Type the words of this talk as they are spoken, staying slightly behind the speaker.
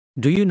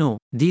Do you know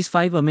these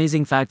 5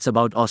 amazing facts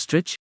about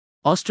ostrich?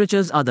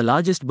 Ostriches are the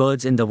largest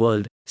birds in the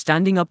world,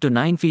 standing up to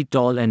 9 feet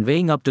tall and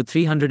weighing up to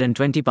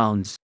 320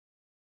 pounds.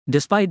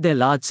 Despite their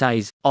large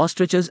size,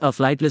 ostriches are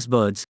flightless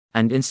birds,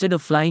 and instead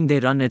of flying they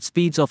run at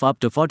speeds of up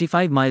to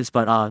 45 miles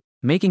per hour,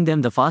 making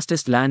them the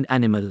fastest land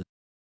animal.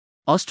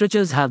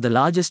 Ostriches have the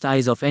largest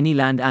eyes of any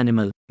land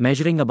animal,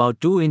 measuring about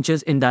 2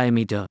 inches in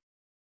diameter.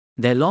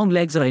 Their long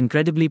legs are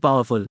incredibly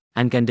powerful,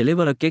 and can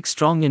deliver a kick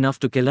strong enough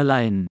to kill a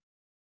lion.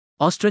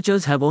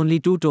 Ostriches have only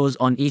 2 toes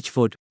on each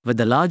foot, with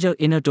the larger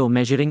inner toe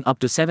measuring up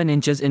to 7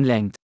 inches in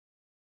length.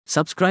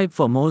 Subscribe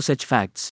for more such facts.